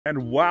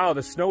And wow,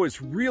 the snow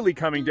is really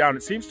coming down.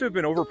 It seems to have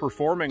been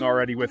overperforming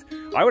already with,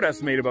 I would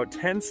estimate, about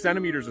 10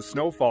 centimeters of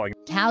snow falling.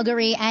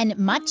 Calgary and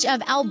much of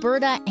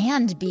Alberta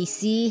and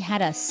BC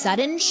had a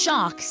sudden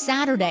shock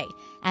Saturday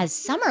as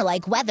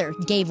summer-like weather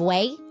gave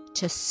way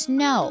to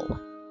snow.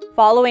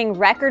 Following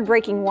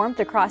record-breaking warmth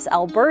across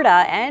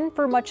Alberta and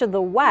for much of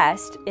the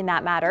West, in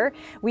that matter,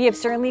 we have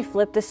certainly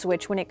flipped the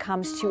switch when it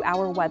comes to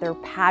our weather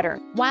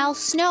pattern. While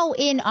snow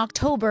in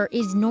October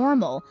is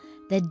normal,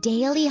 the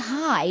daily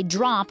high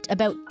dropped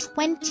about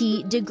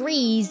 20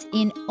 degrees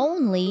in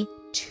only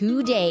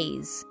 2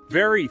 days.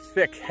 Very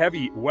thick,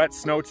 heavy, wet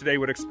snow today.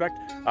 Would expect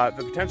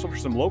the potential for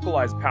some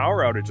localized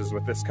power outages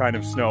with this kind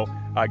of snow,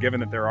 given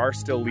that there are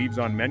still leaves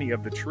on many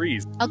of the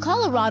trees. A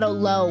Colorado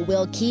low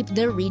will keep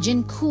the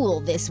region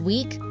cool this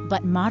week,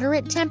 but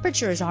moderate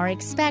temperatures are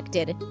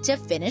expected to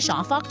finish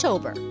off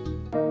October.